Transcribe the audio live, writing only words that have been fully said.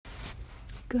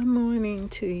Good morning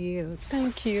to you.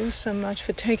 Thank you so much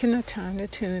for taking the time to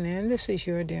tune in. This is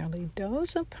your daily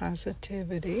dose of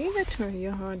positivity to turn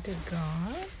your heart to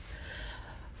God.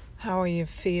 How are you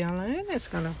feeling? It's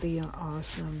going to be an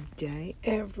awesome day.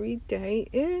 Every day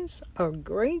is a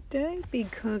great day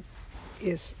because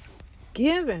it's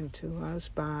given to us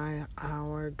by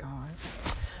our God.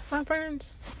 My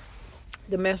friends,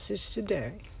 the message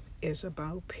today is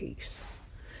about peace.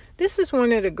 This is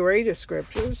one of the greatest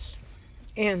scriptures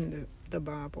in the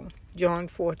Bible, John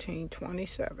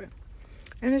 14:27,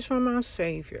 and it's from our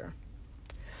Savior.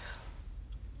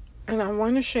 And I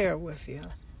want to share it with you.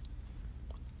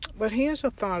 But here's a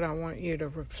thought I want you to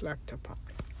reflect upon.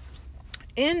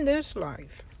 In this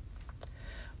life,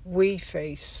 we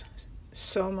face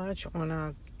so much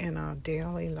in our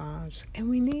daily lives, and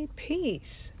we need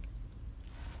peace.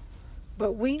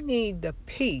 But we need the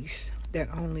peace that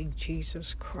only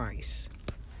Jesus Christ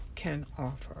can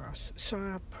offer us. So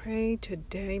I pray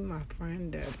today, my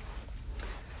friend, that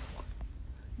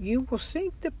you will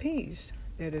seek the peace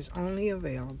that is only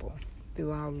available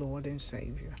through our Lord and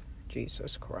Savior,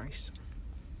 Jesus Christ.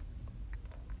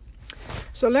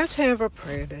 So let's have a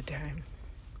prayer today.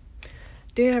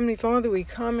 Dear Heavenly Father, we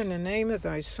come in the name of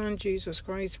Thy Son, Jesus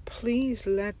Christ. Please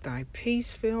let Thy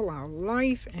peace fill our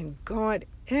life and guard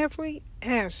every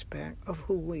aspect of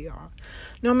who we are.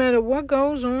 No matter what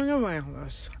goes on around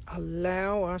us,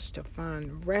 allow us to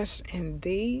find rest in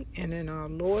Thee and in our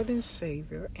Lord and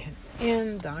Savior and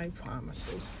in Thy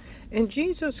promises. In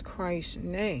Jesus Christ's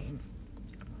name,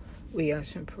 we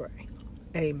ask and pray.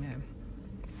 Amen.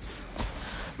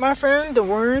 My friend, the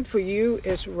word for you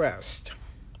is rest.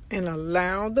 And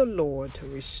allow the Lord to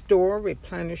restore,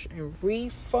 replenish, and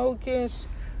refocus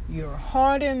your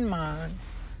heart and mind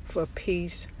for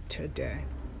peace today.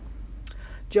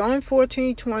 John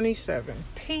 14:27.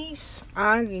 Peace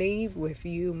I leave with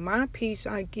you, my peace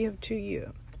I give to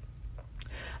you.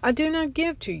 I do not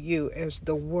give to you as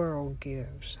the world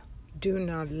gives. Do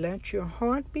not let your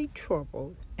heart be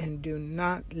troubled, and do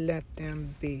not let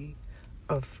them be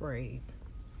afraid.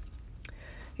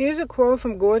 Here's a quote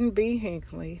from Gordon B.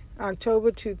 Hinckley,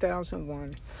 October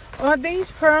 2001. Are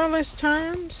these perilous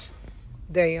times?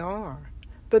 They are.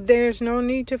 But there's no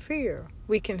need to fear.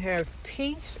 We can have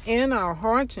peace in our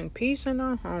hearts and peace in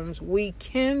our homes. We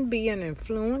can be an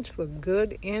influence for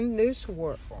good in this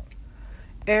world.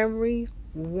 Every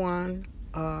one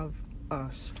of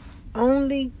us.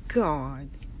 Only God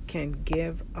can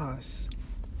give us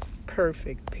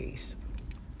perfect peace.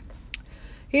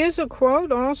 Here's a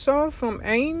quote also from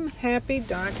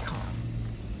aimhappy.com.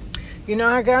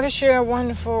 I got to share a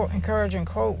wonderful, encouraging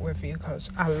quote with you because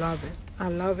I love it. I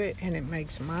love it, and it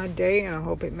makes my day, and I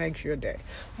hope it makes your day.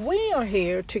 We are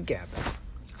here together.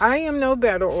 I am no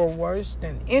better or worse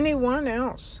than anyone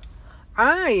else.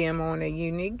 I am on a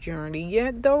unique journey,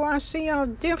 yet though I see our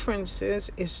differences,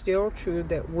 it's still true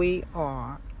that we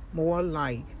are more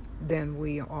alike than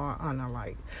we are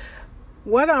unalike.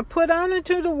 What I put out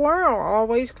into the world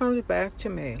always comes back to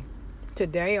me.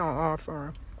 Today I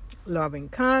offer loving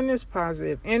kindness,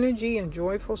 positive energy, and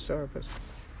joyful service.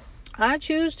 I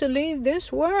choose to leave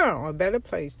this world a better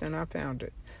place than I found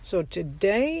it. So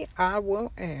today I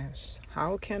will ask,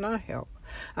 how can I help?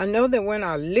 I know that when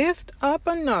I lift up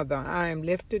another, I am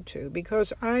lifted too,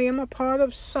 because I am a part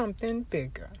of something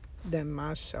bigger than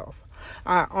myself.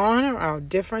 I honor our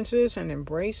differences and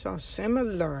embrace our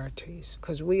similarities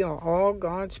because we are all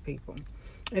God's people.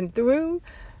 And through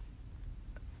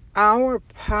our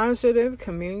positive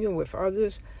communion with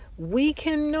others, we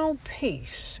can know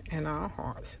peace in our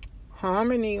hearts,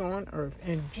 harmony on earth,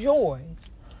 and joy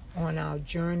on our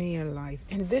journey in life.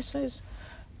 And this is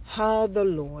how the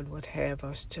Lord would have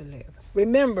us to live.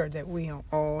 Remember that we are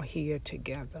all here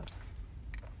together.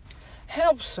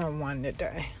 Help someone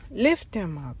today. Lift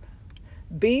them up.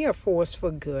 Be a force for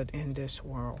good in this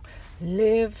world.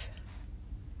 Live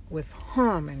with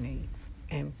harmony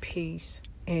and peace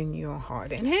in your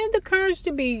heart. And have the courage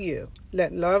to be you.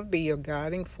 Let love be your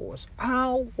guiding force.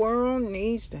 Our world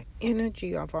needs the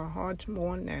energy of our hearts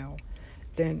more now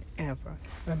than ever.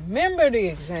 Remember the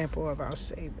example of our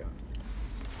Savior.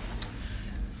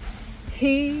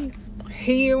 He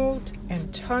healed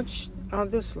and touched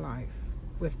others' life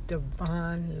with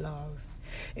divine love.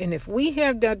 And if we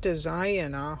have that desire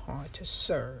in our heart to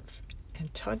serve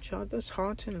and touch others'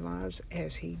 hearts and lives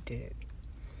as He did,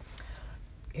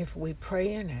 if we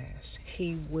pray and ask,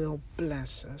 He will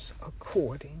bless us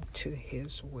according to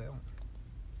His will.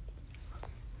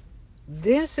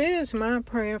 This is my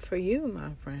prayer for you,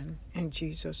 my friend, in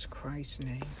Jesus Christ's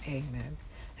name. Amen.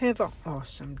 Have an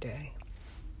awesome day.